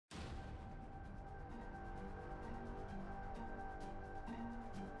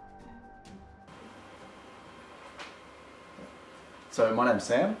So my name's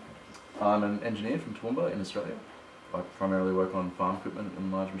Sam. I'm an engineer from Toowoomba in Australia. I primarily work on farm equipment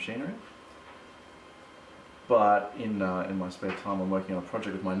and large machinery. But in my spare time I'm working on a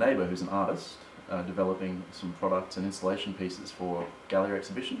project with my neighbour who's an artist, developing some products and installation pieces for gallery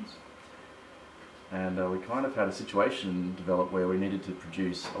exhibitions. And we kind of had a situation develop where we needed to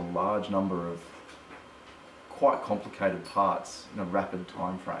produce a large number of quite complicated parts in a rapid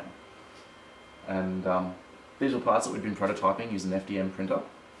time frame. And these were parts that we'd been prototyping using an FDM printer,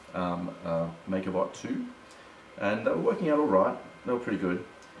 MakerBot 2, and they were working out all right. They were pretty good.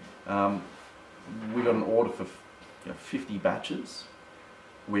 We got an order for 50 batches,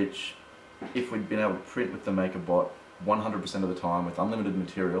 which, if we'd been able to print with the MakerBot 100% of the time with unlimited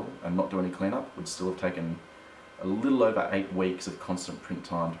material and not do any cleanup, would still have taken a little over 8 weeks of constant print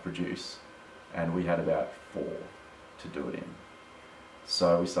time to produce, and we had about 4 to do it in.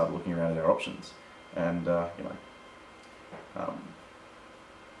 So we started looking around at our options, and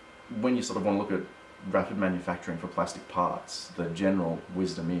when you sort of want to look at rapid manufacturing for plastic parts, the general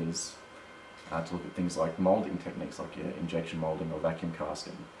wisdom is to look at things like moulding techniques, like injection moulding or vacuum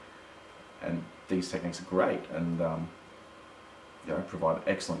casting. And these techniques are great and provide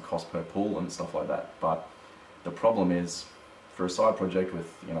excellent cost per pull and stuff like that. But the problem is, for a side project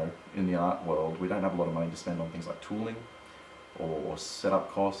with, in the art world, we don't have a lot of money to spend on things like tooling or setup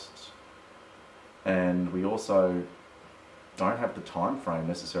costs, and we also don't have the time frame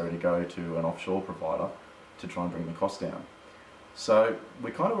necessary to go to an offshore provider to try and bring the cost down. So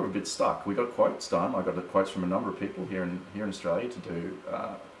we kind of were a bit stuck. We got quotes done. I got the quotes from a number of people here in Australia to do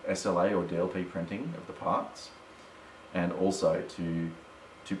SLA or DLP printing of the parts, and also to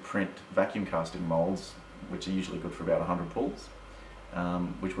print vacuum casting molds, which are usually good for about 100 pulls,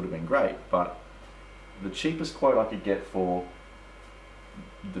 which would have been great. But the cheapest quote I could get for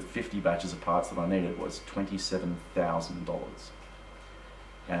the 50 batches of parts that I needed was $27,000,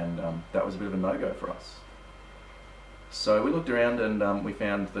 and that was a bit of a no-go for us. So we looked around and we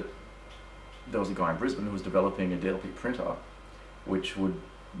found that there was a guy in Brisbane who was developing a DLP printer which would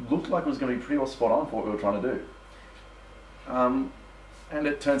look like it was going to be pretty well spot on for what we were trying to do. And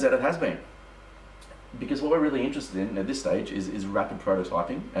it turns out it has been. Because what we're really interested in at this stage is rapid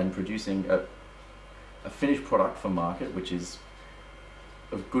prototyping and producing a finished product for market which is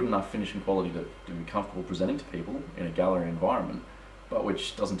of good enough finishing quality to be comfortable presenting to people in a gallery environment, but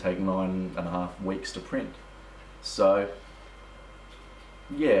which doesn't take 9.5 weeks to print. So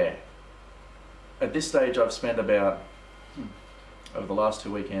yeah, at this stage I've spent about, over the last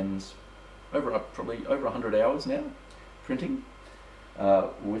 2 weekends, probably over 100 hours now printing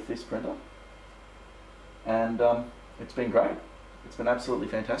with this printer, and it's been great. It's been absolutely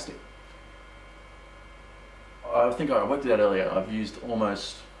fantastic. I think I worked it out earlier. I've produced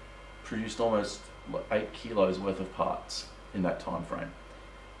almost 8 kilos worth of parts in that time frame.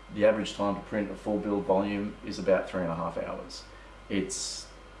 The average time to print a full build volume is about 3.5 hours. It's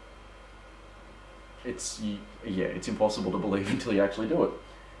impossible to believe until you actually do it,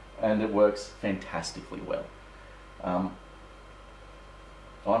 and it works fantastically well. I'm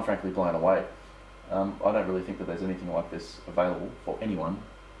frankly blown away. I don't really think that there's anything like this available for anyone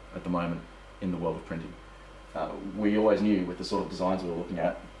at the moment in the world of printing. We always knew, with the sort of designs we were looking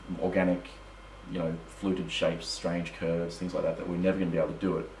at, organic, fluted shapes, strange curves, things like that, that we're never going to be able to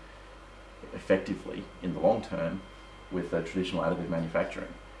do it effectively in the long term with traditional additive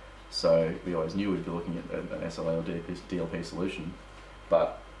manufacturing. So we always knew we'd be looking at an SLA or DLP solution,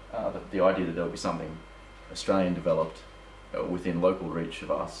 but the idea that there would be something Australian developed within local reach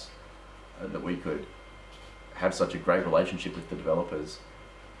of us, that we could have such a great relationship with the developers,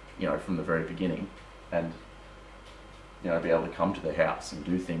 from the very beginning, and be able to come to their house and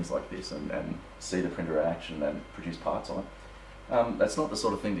do things like this and see the printer in action and produce parts on it. That's not the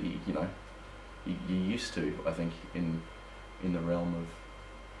sort of thing that you're used to, I think, in the realm of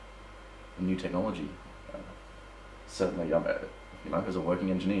new technology. Certainly, as a working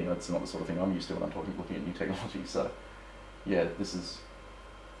engineer, that's not the sort of thing I'm used to when I'm looking at new technology. So yeah, this is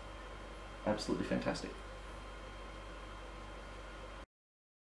absolutely fantastic.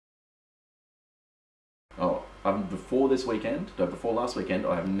 Before last weekend,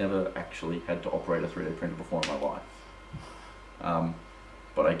 I have never actually had to operate a 3D printer before in my life.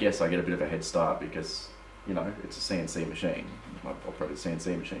 But I guess I get a bit of a head start because, it's a CNC machine. I've operated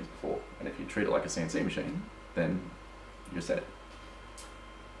CNC machines before, and if you treat it like a CNC machine, then you're set.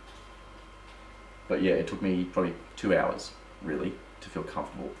 But yeah, it took me probably 2 hours, really, to feel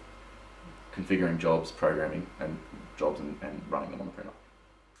comfortable configuring jobs, programming and jobs and running them on the printer.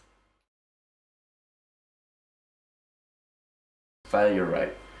 Failure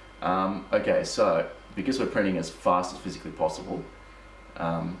rate. Okay, so because we're printing as fast as physically possible,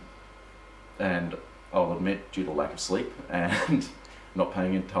 And I'll admit, due to lack of sleep and not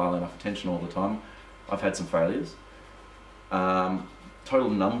paying entirely enough attention all the time, I've had some failures. Total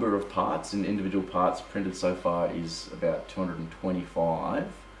number of parts in individual parts printed so far is about 225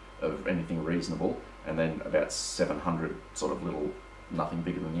 of anything reasonable, and then about 700 sort of little, nothing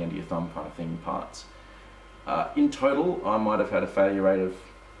bigger than the end of your thumb kind of thing parts. In total, I might have had a failure rate of,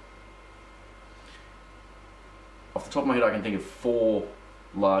 off the top of my head, I can think of 4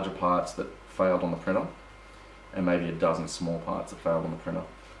 larger parts that failed on the printer, and maybe a dozen small parts that failed on the printer.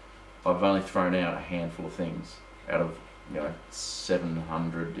 I've only thrown out a handful of things out of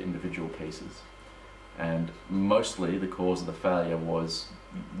 700 individual pieces, and mostly the cause of the failure was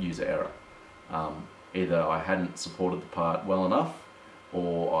user error. Either I hadn't supported the part well enough,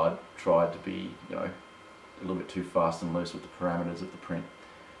 or I'd tried to be a little bit too fast and loose with the parameters of the print.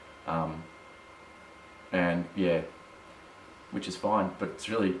 And yeah, which is fine, but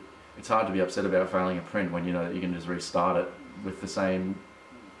it's hard to be upset about failing a print when you know that you can just restart it with the same,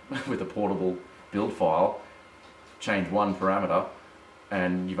 with a portable build file, change one parameter,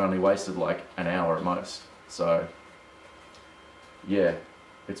 and you've only wasted like an hour at most. So yeah,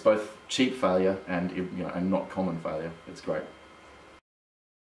 it's both cheap failure and and not common failure. It's great.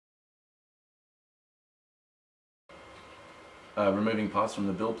 Removing parts from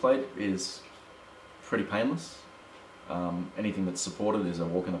the build plate is pretty painless. Anything that's supported is a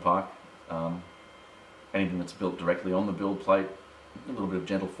walk in the park. Anything that's built directly on the build plate, a little bit of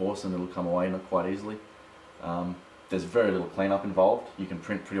gentle force and it'll come away not quite easily. There's very little cleanup involved. You can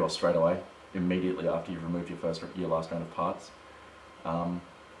print pretty well straight away, immediately after you've removed your last round of parts. I've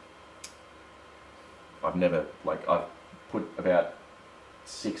put about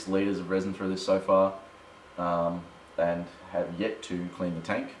 6 litres of resin through this so far, and have yet to clean the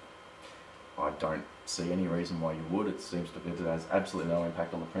tank. I don't see any reason why you would. It has absolutely no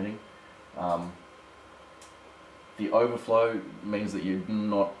impact on the printing. The overflow means that you're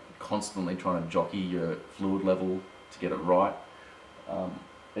not constantly trying to jockey your fluid level to get it right.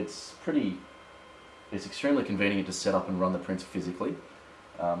 It's extremely convenient to set up and run the prints physically.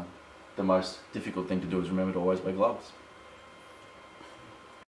 The most difficult thing to do is remember to always wear gloves.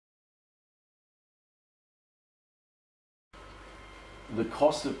 The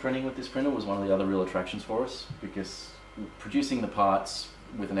cost of printing with this printer was one of the other real attractions for us, because producing the parts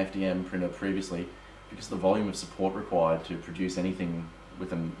with an FDM printer previously, because the volume of support required to produce anything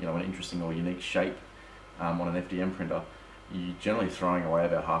with an interesting or unique shape on an FDM printer, you're generally throwing away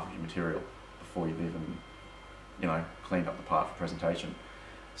about half of your material before you've even cleaned up the part for presentation.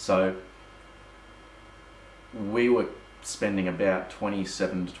 So we were spending about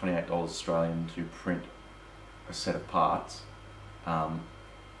 $27 to $28 Australian to print a set of parts.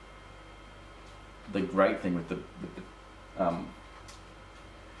 The great thing with the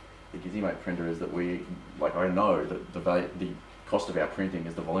Gizmo printer is that I know that the cost of our printing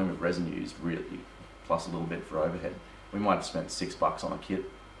is the volume of resin used, really, plus a little bit for overhead. We might have spent $6 on a kit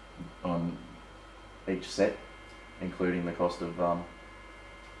on each set, including the cost of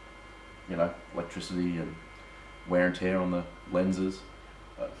electricity and wear and tear on the lenses.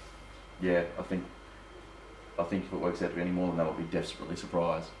 Yeah, I think if it works out to be any more than that, I'll be desperately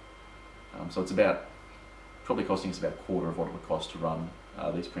surprised. So it's probably costing us about a quarter of what it would cost to run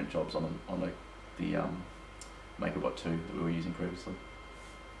these print jobs on the MakerBot 2 that we were using previously.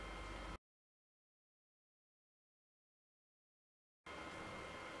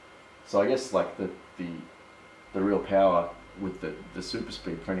 So I guess the real power with the super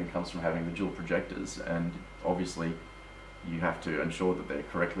speed printing comes from having the dual projectors, and obviously you have to ensure that they're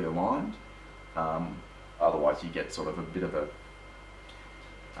correctly aligned. Otherwise you get sort of a bit of a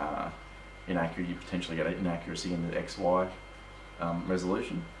you potentially get an inaccuracy in the XY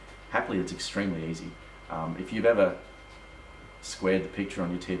resolution. Happily, it's extremely easy. If you've ever squared the picture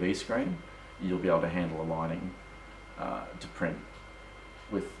on your TV screen, you'll be able to handle aligning to print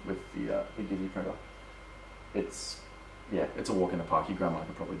with the Gizmo printer. It's a walk in the park. Your grandma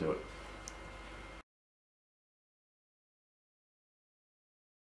could probably do it.